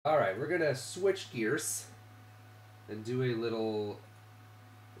Alright, we're going to switch gears and do a little,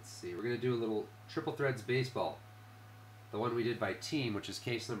 let's see, we're going to do a little Triple Threads Baseball. The one we did by team, which is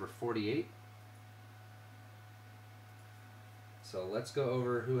case number 48. So let's go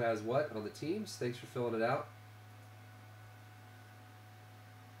over who has what on the teams. Thanks for filling it out.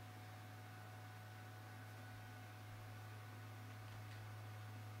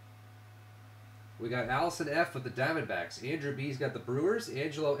 We got Allison F. with the Diamondbacks. Andrew B.'s got the Brewers.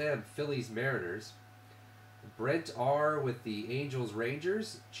 Angelo M. Phillies Mariners. Brent R. with the Angels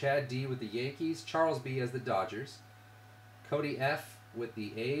Rangers. Chad D. with the Yankees. Charles B. has the Dodgers. Cody F. with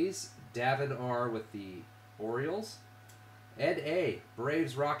the A's. Davin R. with the Orioles. Ed A.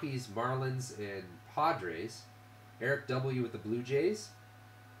 Braves, Rockies, Marlins, and Padres. Eric W. with the Blue Jays.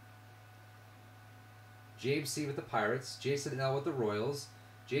 James C. with the Pirates. Jason L. with the Royals.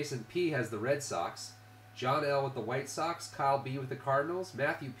 Jason P. has the Red Sox. John L. with the White Sox. Kyle B. with the Cardinals.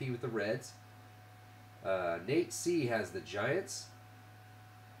 Matthew P. with the Reds. Nate C. has the Giants.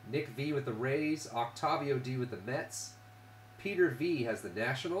 Nick V. with the Rays. Octavio D. with the Mets. Peter V. has the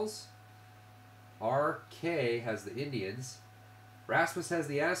Nationals. R.K. has the Indians. Rasmus has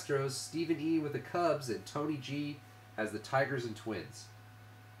the Astros. Stephen E. with the Cubs. And Tony G. has the Tigers and Twins.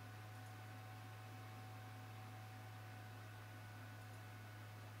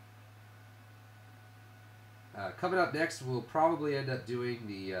 Coming up next, we'll probably end up doing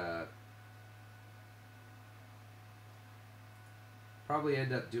the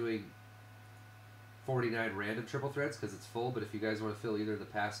 49 random triple threads because it's full. But if you guys want to fill either the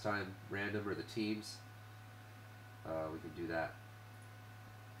pastime random or the teams, we can do that.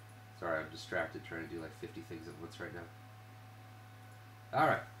 Sorry, I'm distracted trying to do like 50 things at once right now. All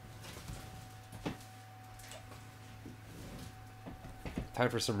right. Time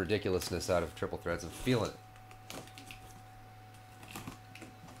for some ridiculousness out of triple threads. I'm feeling it.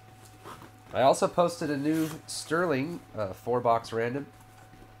 I also posted a new Sterling 4-box random.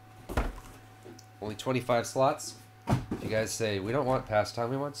 Only 25 slots. If you guys say, we don't want pastime,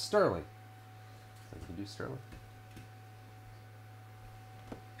 we want Sterling. So we can do Sterling.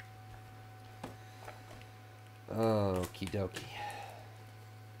 Okie dokie.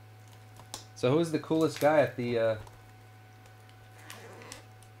 So who's the coolest guy at the...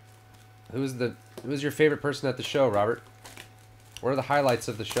 Who's your favorite person at the show, Robert? What are the highlights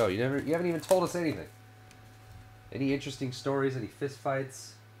of the show? You haven't even told us anything. Any interesting stories? Any fist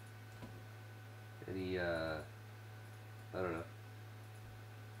fights? Any I don't know.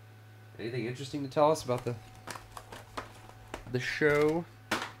 Anything interesting to tell us about the show?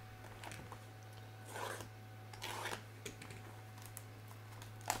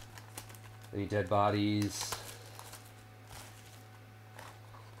 Any dead bodies?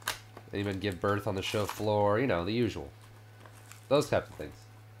 Anyone give birth on the show floor? You know, the usual. Those types of things.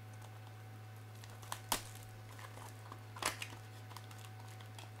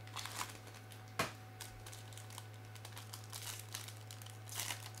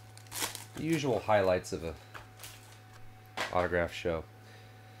 The usual highlights of a autograph show.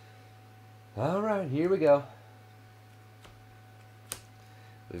 Alright, here we go.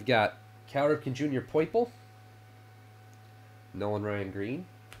 We've got Cal Ripken Jr. Poiple. Nolan Ryan Green.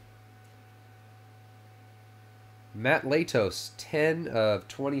 Matt Latos, 10 of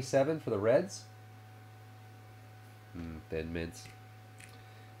 27 for the Reds. Thin mints.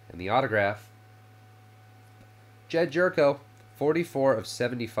 And the autograph, Jed Jerko, 44 of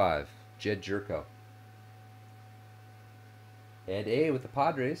 75. Jed Jerko. Ed A. with the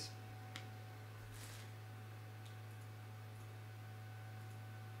Padres.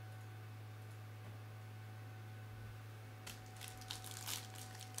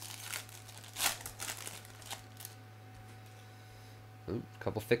 Ooh,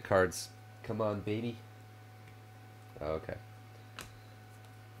 couple thick cards. Come on, baby. Okay.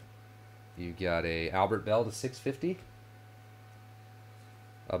 You got a Albert Bell to 650.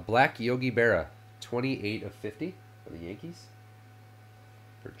 A black Yogi Berra, 28 of 50 for the Yankees.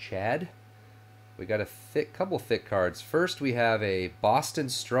 For Chad. We got a couple thick cards. First, we have a Boston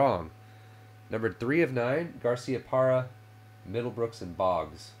Strong, numbered 3 of 9. Garcia Parra, Middlebrooks, and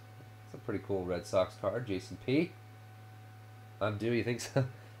Boggs. It's a pretty cool Red Sox card. Jason P. I'm due. You think so?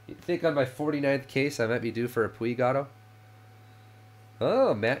 You think on my 49th case I might be due for a Puig auto?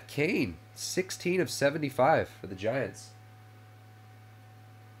 Oh, Matt Cain, 16 of 75 for the Giants.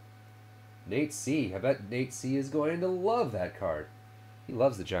 Nate C. I bet Nate C. is going to love that card. He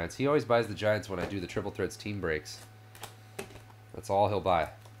loves the Giants. He always buys the Giants when I do the Triple Threads team breaks. That's all he'll buy.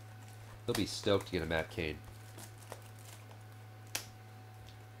 He'll be stoked to get a Matt Cain.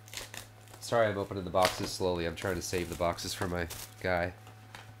 Sorry I'm opening the boxes slowly. I'm trying to save the boxes for my guy.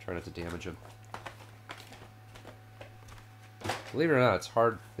 Try not to damage them. Believe it or not, it's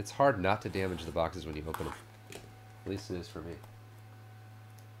hard. It's hard not to damage the boxes when you open them. At least it is for me.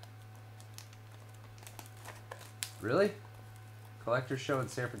 Really? Collector show in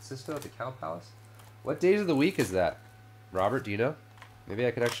San Francisco at the Cow Palace? What days of the week is that? Robert, do you know? Maybe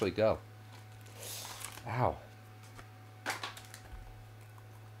I could actually go. Ow.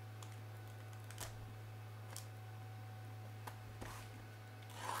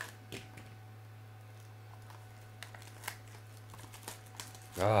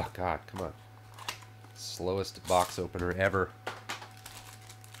 Oh, God, come on. Slowest box opener ever.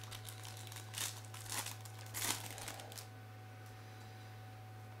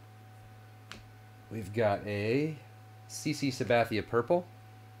 We've got a CC Sabathia purple.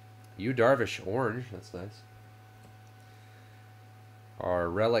 Yu Darvish orange. That's nice. Our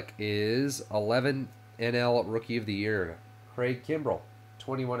relic is 11 NL Rookie of the Year. Craig Kimbrell.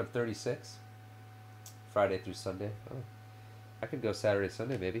 21 of 36. Friday through Sunday. Oh, I could go Saturday,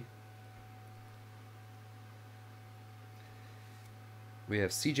 Sunday, maybe. We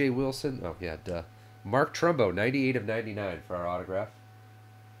have CJ Wilson. Oh, yeah, duh. Mark Trumbo, 98 of 99 for our autograph.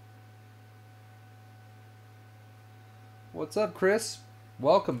 What's up, Chris?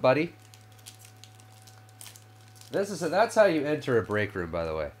 Welcome, buddy. That's how you enter a break room, by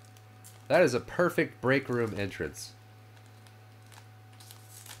the way. That is a perfect break room entrance.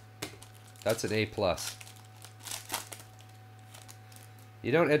 That's an A+.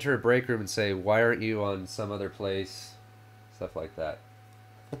 You don't enter a break room and say, why aren't you on some other place? Stuff like that.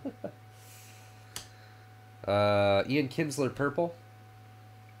 Ian Kinsler purple.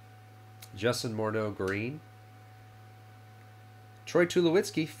 Justin Morneau green. Troy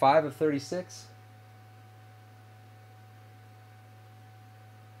Tulowitzki 5 of 36.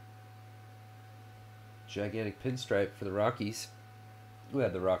 Gigantic pinstripe for the Rockies. Who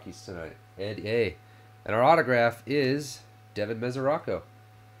had the Rockies tonight? Ed A. And our autograph is Devin Mesoraco.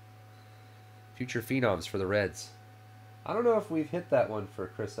 Future Phenoms for the Reds. I don't know if we've hit that one for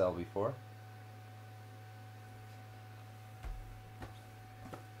Chris L before.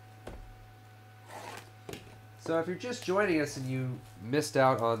 So if you're just joining us and you missed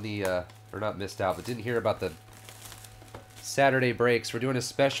out on the, or not missed out, but didn't hear about the Saturday breaks, we're doing a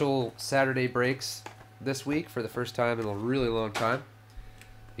special Saturday breaks this week for the first time in a really long time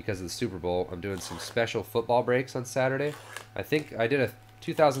because of the Super Bowl. I'm doing some special football breaks on Saturday. I think I did a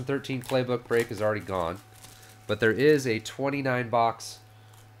 2013 playbook break, is already gone, but there is a 29-box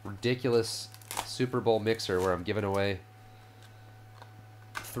ridiculous Super Bowl mixer where I'm giving away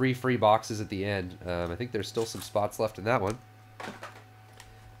 3 free boxes at the end. I think there's still some spots left in that one.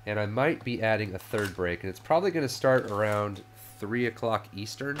 And I might be adding a third break, and it's probably going to start around 3 o'clock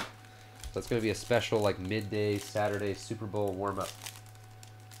Eastern. So it's going to be a special like midday Saturday Super Bowl warm-up.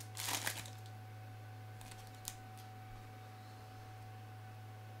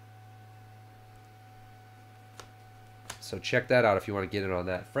 So check that out if you want to get in on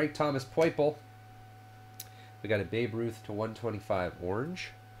that. Frank Thomas Poiple. We got a Babe Ruth to 125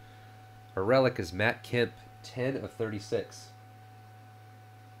 orange. Our relic is Matt Kemp, 10 of 36.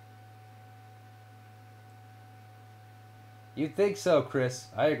 You'd think so, Chris.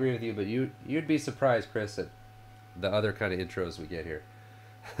 I agree with you, but you'd be surprised, Chris, at the other kind of intros we get here.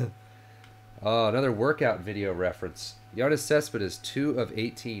 Oh, another workout video reference. Yoenis Cespedes, 2 of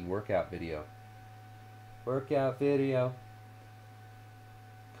 18 workout video. Workout video.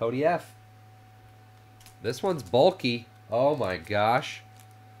 Cody F. This one's bulky. Oh my gosh.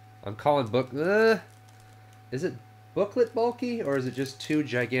 I'm calling is it booklet bulky or is it just 2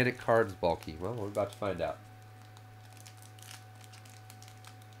 gigantic cards bulky? Well, we're about to find out.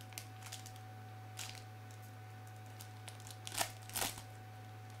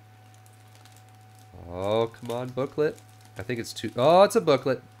 Oh, come on, booklet. I think it's 2. Oh, it's a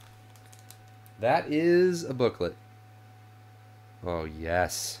booklet. That is a booklet. Oh,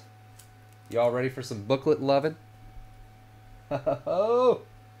 yes. Y'all ready for some booklet loving? Oh!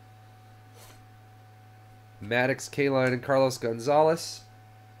 Maddox, Kaline, and Carlos Gonzalez.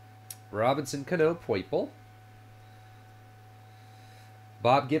 Robinson, Cano, Poiple.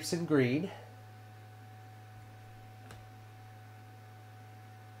 Bob Gibson, green.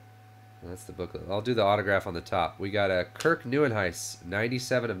 That's the booklet. I'll do the autograph on the top. We got a Kirk Neuenhuis,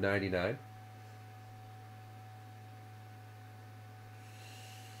 97 of 99.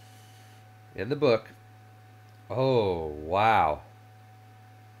 In the book. Oh, wow.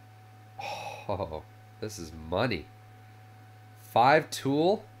 Oh, this is money. 5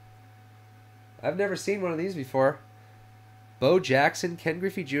 tool. I've never seen one of these before. Bo Jackson, Ken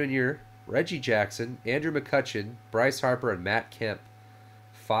Griffey Jr., Reggie Jackson, Andrew McCutcheon, Bryce Harper, and Matt Kemp.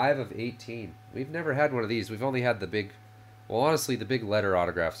 5 of 18. We've never had one of these. We've only had the big... Well, honestly, the big letter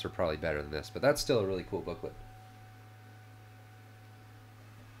autographs are probably better than this, but that's still a really cool booklet.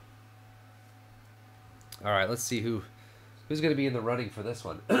 All right, let's see who's going to be in the running for this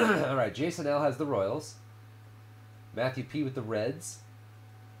one. All right, Jason L. has the Royals. Matthew P. with the Reds.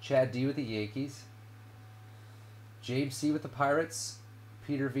 Chad D. with the Yankees. James C. with the Pirates.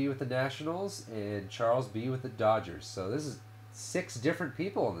 Peter V. with the Nationals. And Charles B. with the Dodgers. So this is 6 different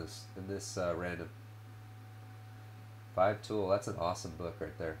people in this random. 5 tool. That's an awesome book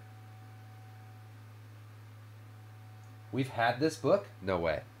right there. We've had this book? No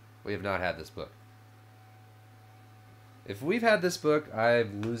way. We have not had this book. If we've had this book,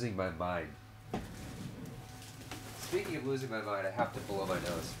 I'm losing my mind. Speaking of losing my mind, I have to blow my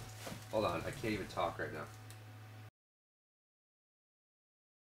nose. Hold on, I can't even talk right now.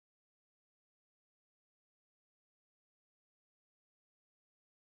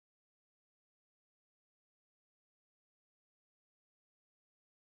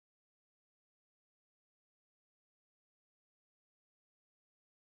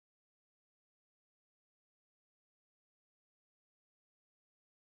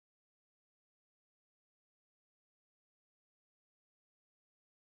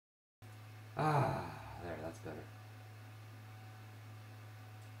 Ah, there, that's better.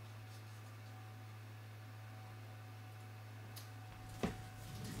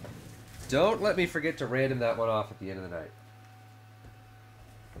 Don't let me forget to random that one off at the end of the night.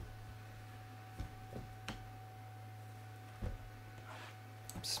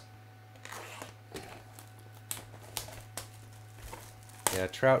 Oops. Yeah,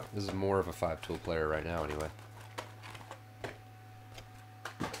 Trout is more of a 5-tool player right now anyway.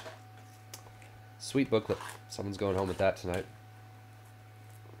 Sweet booklet. Someone's going home with that tonight.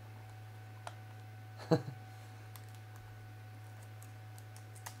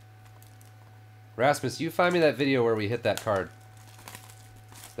 Rasmus, you find me that video where we hit that card.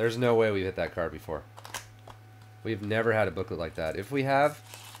 There's no way we hit that card before. We've never had a booklet like that. If we have,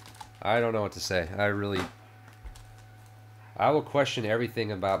 I don't know what to say. I will question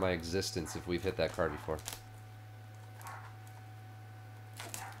everything about my existence if we've hit that card before.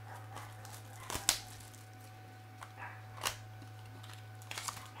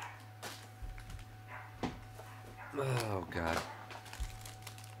 Oh, God.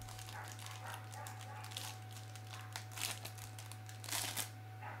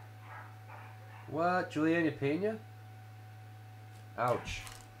 What? Juliana Pena? Ouch.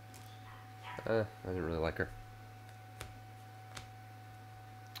 I didn't really like her.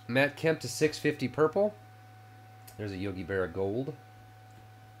 Matt Kemp to 650 purple. There's a Yogi Berra gold.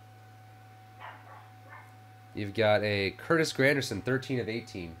 You've got a Curtis Granderson, 13 of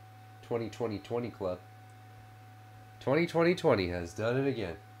 18. 20-20-20 club. 20-20-20 has done it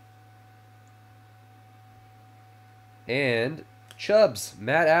again. And Chubbs,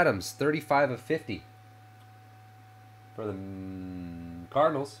 Matt Adams, 35 of 50. For the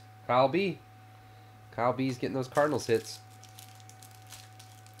Cardinals. Kyle B. Kyle B's getting those Cardinals hits.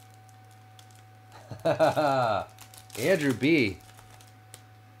 Andrew B.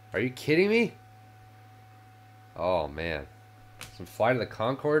 Are you kidding me? Oh, man. Some Flight of the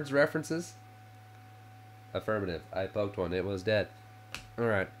Conchords references? Affirmative. I poked one. It was dead.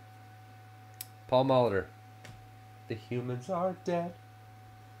 Alright. Paul Molitor. The humans are dead.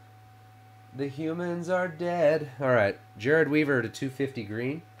 The humans are dead. Alright. Jared Weaver to 250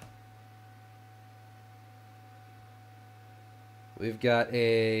 green. We've got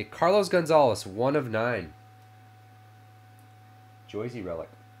a Carlos Gonzalez, 1 of 9. Joyzy relic.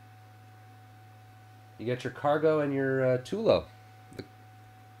 You got your Cargo and your Tulo. The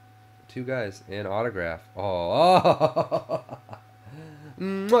 2 guys. And autograph. Oh.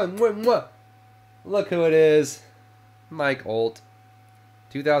 Mwah, mwah, mwah. Look who it is. Mike Olt.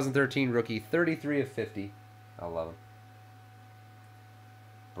 2013 rookie. 33 of 50. I love him.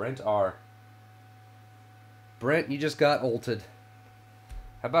 Brent R. Brent, you just got ulted.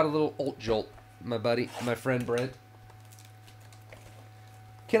 How about a little ult jolt, my buddy, my friend Brent?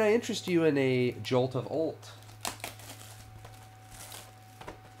 Can I interest you in a jolt of ult?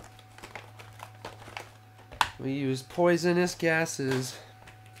 We use poisonous gases,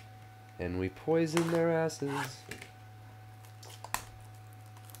 and we poison their asses.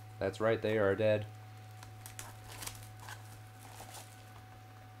 That's right, they are dead.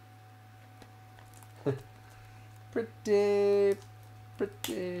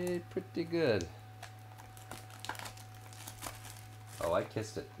 Pretty good. Oh, I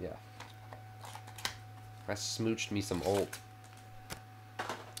kissed it. Yeah. I smooched me some ult.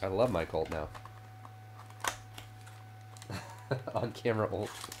 I love Mike Olt now. On camera,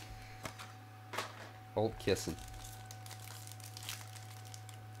 old kissing.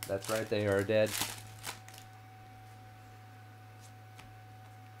 That's right, they are dead.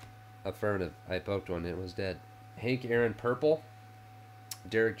 Affirmative. I poked one. It was dead. Hank Aaron purple.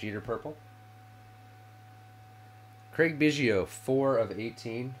 Derek Jeter purple. Craig Biggio 4 of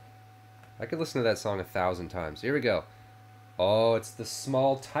 18. I could listen to that song 1,000 times. Here we go. Oh, it's the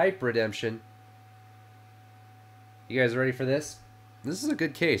small type redemption. You guys ready for this? This is a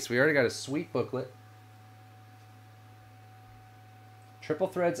good case. We already got a sweet booklet. Triple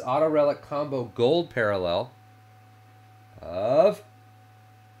Threads Auto Relic Combo Gold Parallel of,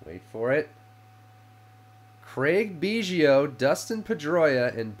 wait for it, Craig Biggio, Dustin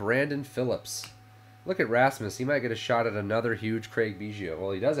Pedroia, and Brandon Phillips. Look at Rasmus. He might get a shot at another huge Craig Biggio.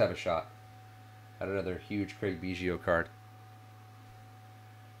 Well, he does have a shot at another huge Craig Biggio card.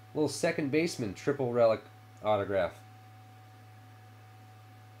 Little second baseman triple relic autograph.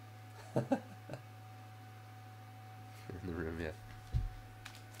 In the room, yeah.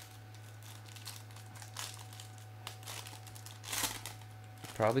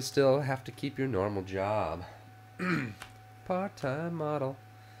 Probably still have to keep your normal job. Part-time model.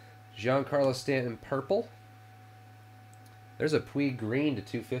 Giancarlo Stanton purple. There's a Puig green to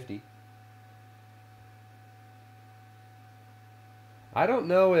 250. I don't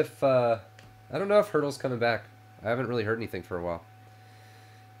know if Hurdle's coming back. I haven't really heard anything for a while.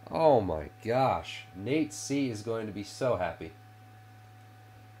 Oh my gosh. Nate C is going to be so happy.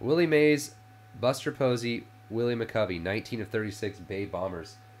 Willie Mays, Buster Posey, Willie McCovey, 19 of 36 Bay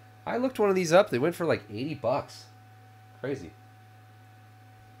Bombers. I looked one of these up. They went for like $80. Crazy.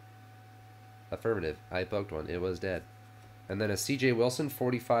 Affirmative. I poked one. It was dead. And then a CJ Wilson,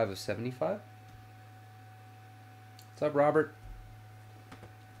 45 of 75. What's up, Robert?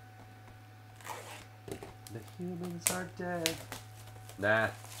 The humans are dead. Nah,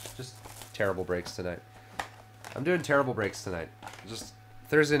 just terrible breaks tonight. I'm doing terrible breaks tonight. Just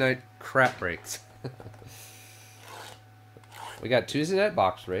Thursday night crap breaks. We got Tuesday night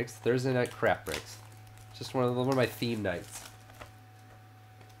box breaks, Thursday night crap breaks. Just one of my theme nights.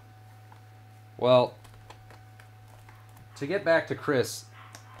 Well, to get back to Chris,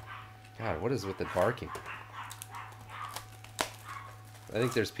 God, what is with the barking? I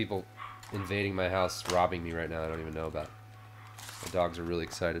think there's people invading my house, robbing me right now. I don't even know about. The dogs are really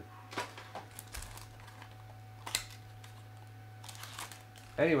excited.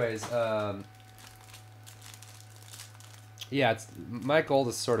 Anyways, yeah, it's Mike Gold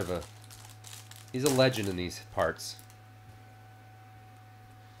is sort of he's a legend in these parts.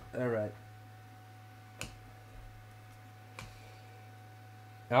 All right.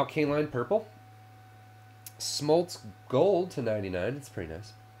 Al Kaline purple. Smoltz gold to 99. It's pretty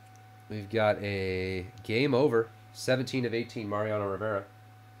nice. We've got a game over. 17 of 18 Mariano Rivera.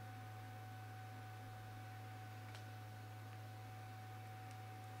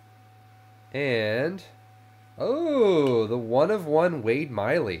 And, oh, the 1 of 1 Wade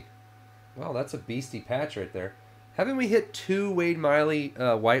Miley. Wow, that's a beastie patch right there. Haven't we hit 2 Wade Miley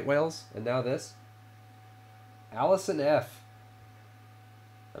white whales? And now this? Allison F.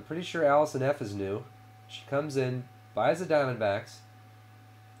 I'm pretty sure Allison F is new. She comes in, buys the Diamondbacks.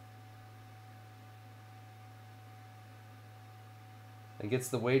 And gets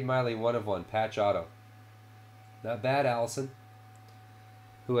the Wade Miley 1 of 1 patch auto. Not bad, Allison.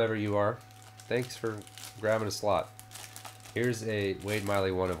 Whoever you are. Thanks for grabbing a slot. Here's a Wade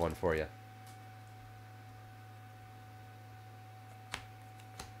Miley 1 of 1 for you.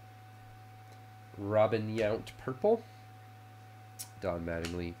 Robin Yount purple. Don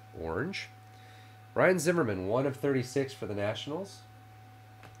Mattingly orange. Ryan Zimmerman 1 of 36 for the Nationals.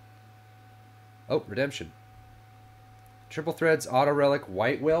 Oh, redemption. Triple Threads Auto Relic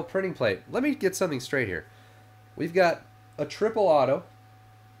White Whale printing plate. Let me get something straight here. We've got a triple auto.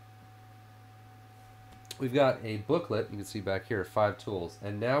 We've got a booklet. You can see back here, 5 tools.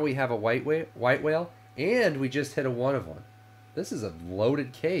 And now we have a white whale. And we just hit a 1 of 1. This is a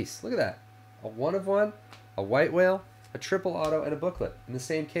loaded case. Look at that. A 1 of 1, a white whale, a triple auto, and a booklet in the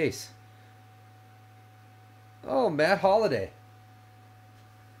same case. Oh, Matt Holliday.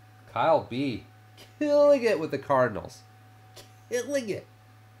 Kyle B. Killing it with the Cardinals. Killing it.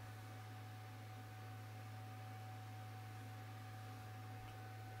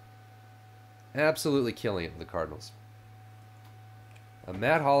 Absolutely killing it with the Cardinals. A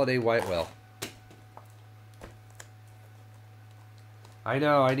Matt Holliday white whale. I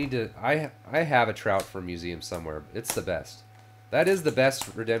know, I need to... I have a Trout for a museum somewhere. It's the best. That is the best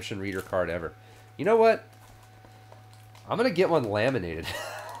redemption reader card ever. You know what? I'm going to get one laminated.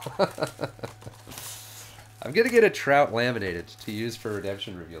 I'm going to get a trout laminated to use for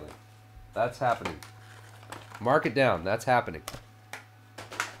redemption revealing. That's happening. Mark it down. That's happening.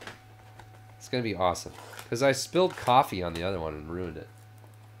 It's going to be awesome. Because I spilled coffee on the other one and ruined it.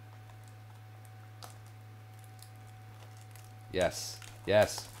 Yes.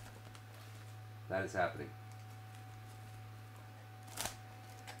 Yes. That is happening.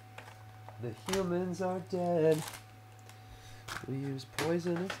 The humans are dead. We use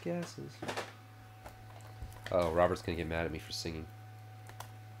poisonous gases. Oh, Robert's going to get mad at me for singing.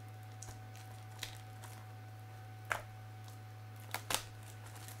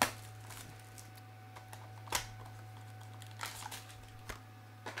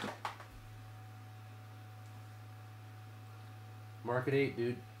 Market 8,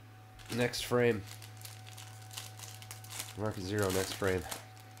 dude. Next frame. Market 0, next frame.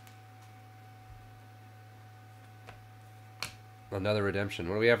 Another redemption.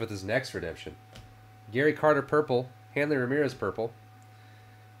 What do we have with this next redemption? Gary Carter purple. Hanley Ramirez purple.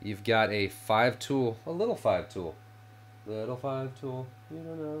 You've got a 5-tool. A little 5-tool. Little 5-tool. You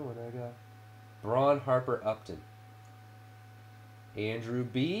don't know what I got. Braun Harper Upton. Andrew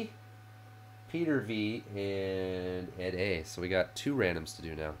B. Peter V. And Ed A. So we got 2 randoms to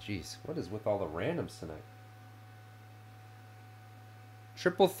do now. Jeez, what is with all the randoms tonight?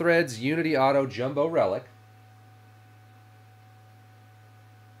 Triple Threads Unity Auto Jumbo Relic.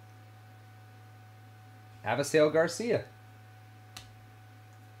 Avisail Garcia.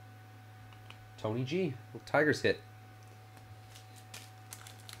 Tony G. Tigers hit.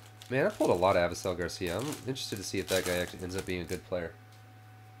 Man, I pulled a lot of Avisail Garcia. I'm interested to see if that guy actually ends up being a good player.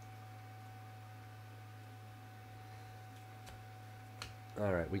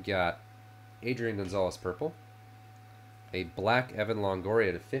 Alright, we got Adrian Gonzalez purple. A black Evan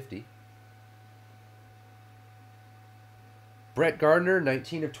Longoria to 50. Brett Gardner,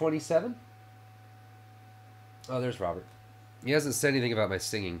 19 of 27. Oh, there's Robert. He hasn't said anything about my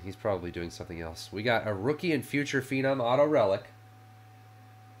singing. He's probably doing something else. We got a rookie and future phenom auto relic.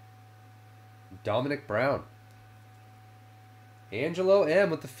 Dominic Brown. Angelo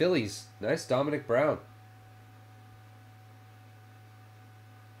M with the Phillies. Nice Dominic Brown.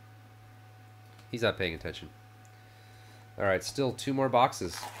 He's not paying attention. Alright, still 2 more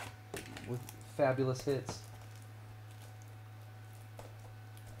boxes with fabulous hits.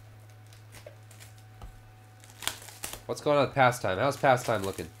 What's going on with Pastime? How's Pastime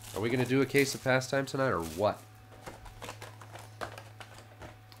looking? Are we going to do a case of Pastime tonight or what?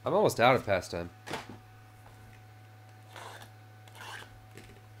 I'm almost out of Pastime.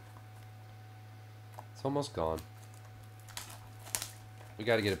 It's almost gone. We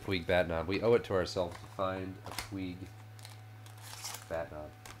got to get a Puig bat knob. We owe it to ourselves to find a Puig bat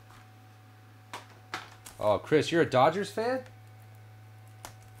knob. Oh, Chris, you're a Dodgers fan?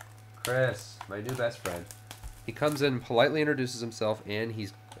 Chris, my new best friend. He comes in, politely introduces himself, and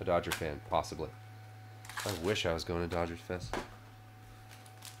he's a Dodger fan, possibly. I wish I was going to Dodgers Fest.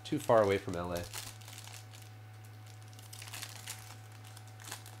 Too far away from LA.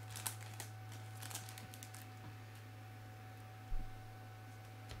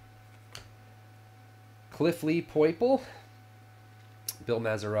 Cliff Lee Poiple. Bill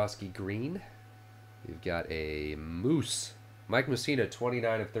Mazeroski green. We've got a Moose. Mike Mussina,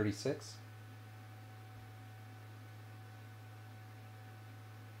 29 of 36.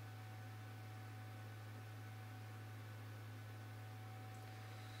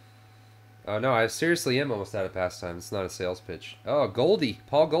 Oh, no, I seriously am almost out of Pastime. It's not a sales pitch. Oh, Goldie.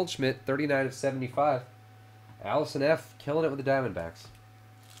 Paul Goldschmidt, 39 of 75. Allison F. killing it with the Diamondbacks.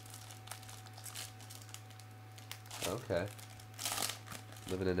 Okay.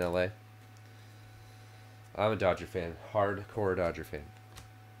 Living in LA. I'm a Dodger fan. Hardcore Dodger fan.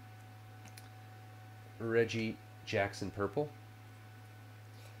 Reggie Jackson purple.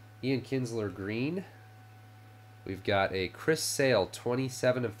 Ian Kinsler green. We've got a Chris Sale,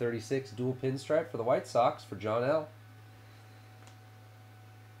 27 of 36, dual pinstripe for the White Sox for John L.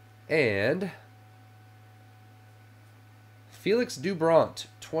 And Felix Dubront,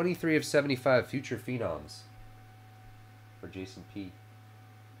 23 of 75, future phenoms for Jason P.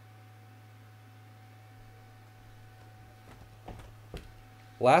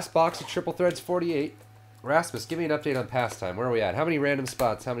 Last box of Triple Threads 48. Rasmus, give me an update on Pastime. Where are we at? How many random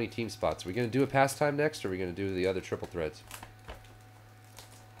spots? How many team spots? Are we going to do a Pastime next, or are we going to do the other Triple Threads?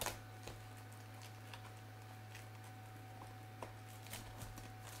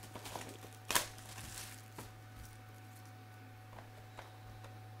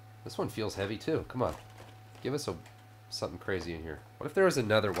 This one feels heavy too. Come on. Give us something crazy in here. What if there was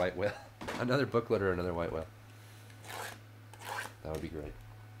another white whale? Another booklet or another white whale? That would be great.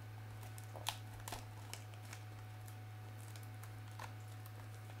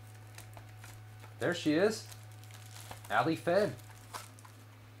 There she is. Allie Fenn.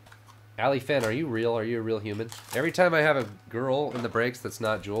 Allie Fenn, are you real? Are you a real human? Every time I have a girl in the breaks that's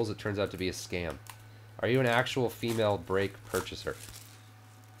not Jules, it turns out to be a scam. Are you an actual female break purchaser?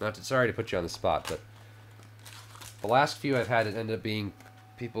 Sorry to put you on the spot, but the last few I've had, it ended up being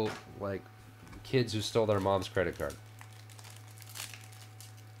people like kids who stole their mom's credit card.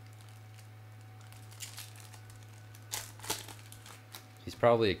 He's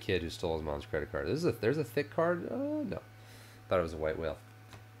probably a kid who stole his mom's credit card. There's a thick card? No. Thought it was a white whale.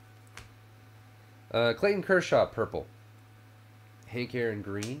 Clayton Kershaw, purple. Hank Aaron,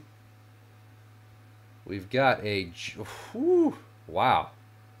 green. We've got a... Whew, wow.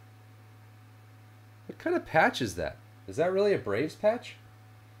 What kind of patch is that? Is that really a Braves patch?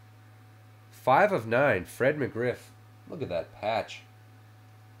 5 of 9, Fred McGriff. Look at that patch.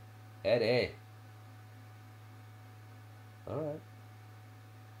 Ed A. Alright.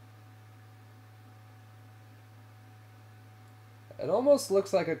 It almost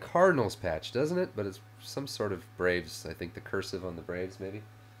looks like a Cardinals patch, doesn't it? But it's some sort of Braves. I think the cursive on the Braves, maybe.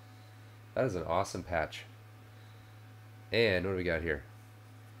 That is an awesome patch. And what do we got here?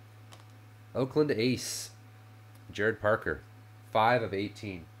 Oakland Ace. Jared Parker. 5 of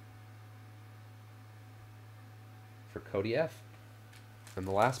 18. For Cody F. And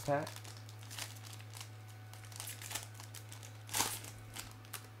the last pack.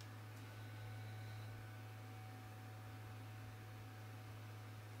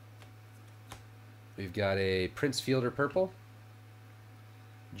 We've got a Prince Fielder purple.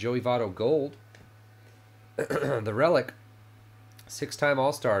 Joey Votto gold. The relic. 6-time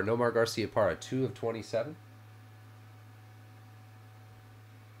All-Star Nomar Garciaparra. 2 of 27.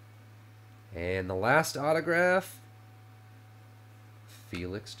 And the last autograph.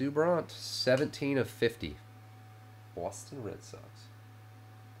 Felix Doubront. 17 of 50. Boston Red Sox.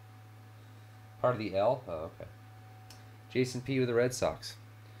 Part of the L? Oh, okay. Jason P. with the Red Sox.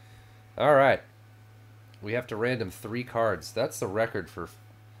 All right. We have to random 3 cards. That's the record for...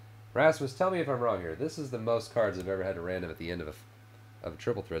 Rasmus, tell me if I'm wrong here. This is the most cards I've ever had to random at the end of a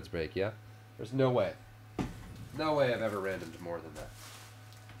Triple Threads break, yeah? There's no way. No way I've ever randomed more than that.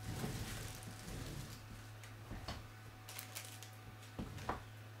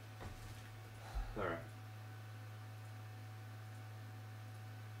 All right.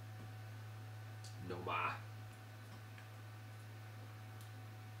 No ma.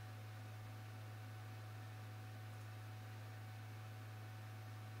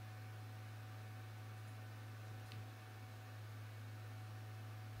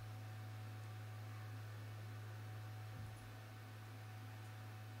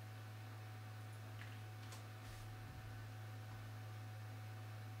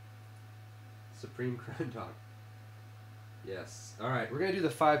 Supreme Crime Dog. Yes. All right, we're going to do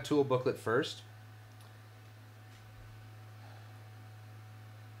the 5-tool booklet first.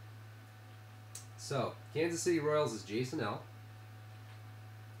 So, Kansas City Royals is Jason L.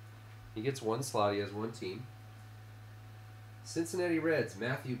 He gets 1 slot. He has 1 team. Cincinnati Reds,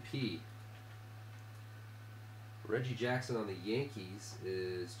 Matthew P. Reggie Jackson on the Yankees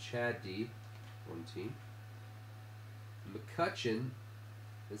is Chad D. 1 team. McCutcheon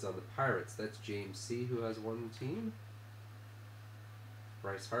is on the Pirates. That's James C., who has 1 team.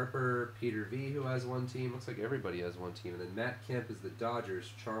 Bryce Harper, Peter V., who has 1 team. Looks like everybody has 1 team. And then Matt Kemp is the Dodgers,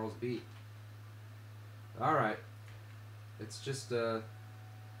 Charles B. All right. It's just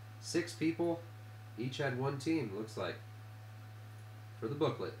 6 people. Each had 1 team, looks like. For the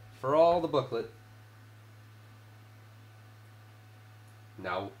booklet. For all the booklet.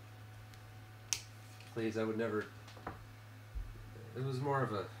 No. Please, I would never... It was more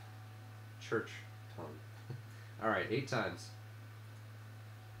of a church tongue. All right, 8 times.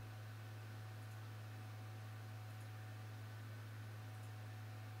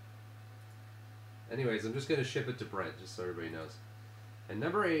 Anyways, I'm just going to ship it to Brent, just so everybody knows. And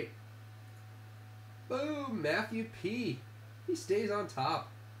number 8. Boom! Matthew P. He stays on top.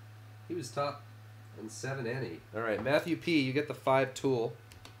 He was top on 7 and 8. All right, Matthew P., you get the 5-tool.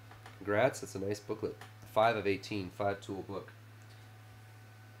 Congrats, that's a nice booklet. 5 of 18, 5-tool book.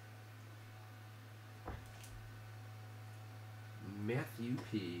 Matthew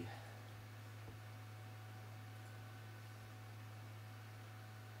P.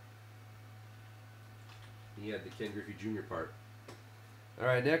 He had the Ken Griffey Jr. part. All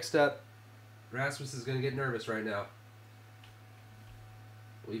right, next up, Rasmus is going to get nervous right now.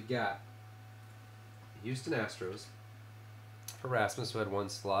 We've got Houston Astros for Rasmus, who had 1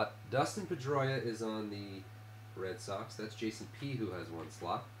 slot. Dustin Pedroia is on the Red Sox. That's Jason P., who has 1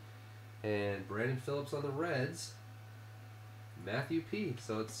 slot. And Brandon Phillips on the Reds. Matthew P.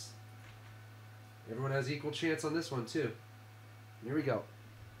 So it's Everyone has equal chance on this one, too. Here we go.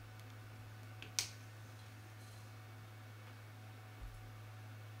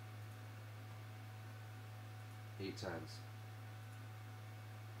 Eight times.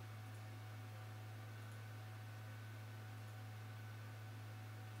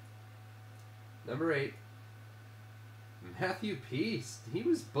 Number 8. Matthew Peace. He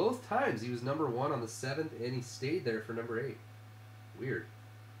was both times. He was number 1 on the 7th, and he stayed there for number 8. Weird.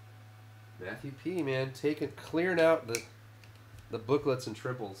 Matthew P, man, clearing out the booklets and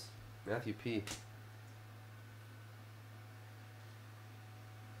triples. Matthew P.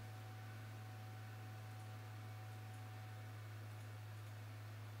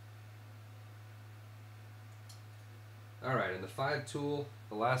 All right, and the 5 tool,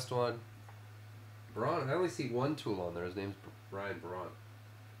 the last one. Braun. I only see one tool on there. His name's Brian Braun.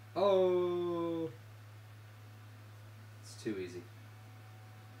 Oh, it's too easy.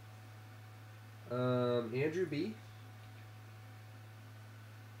 Andrew B.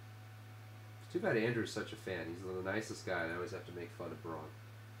 It's too bad Andrew's such a fan. He's the nicest guy, and I always have to make fun of Braun.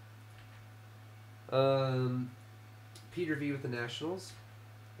 Peter V with the Nationals,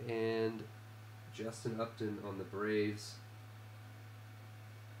 and Justin Upton on the Braves.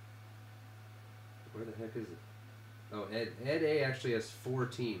 Where the heck is it? Oh, Ed A actually has 4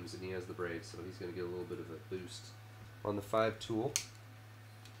 teams, and he has the Braves, so he's going to get a little bit of a boost on the 5 tool.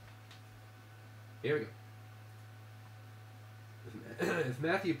 Here we go. If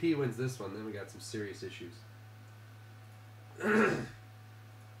Matthew P wins this one, then we got some serious issues.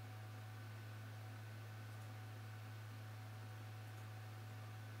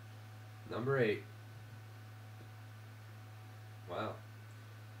 Number 8. Wow.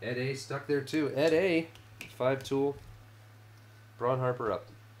 Ed A stuck there too. Ed A, 5 tool. Braun Harper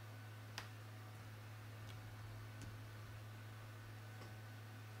Upton.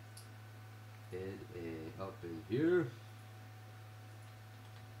 Ed A up in here.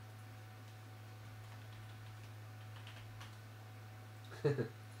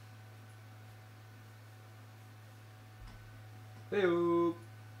 Hey-o.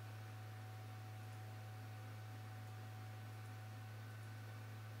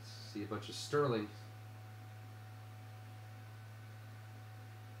 See a bunch of Sterling.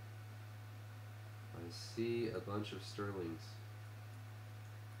 I see a bunch of Sterlings.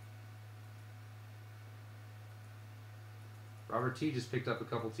 Robert T just picked up a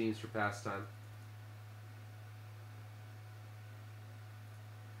couple teams for pastime.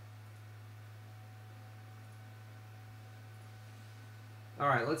 All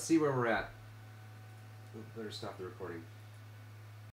right, let's see where we're at. Better stop the recording.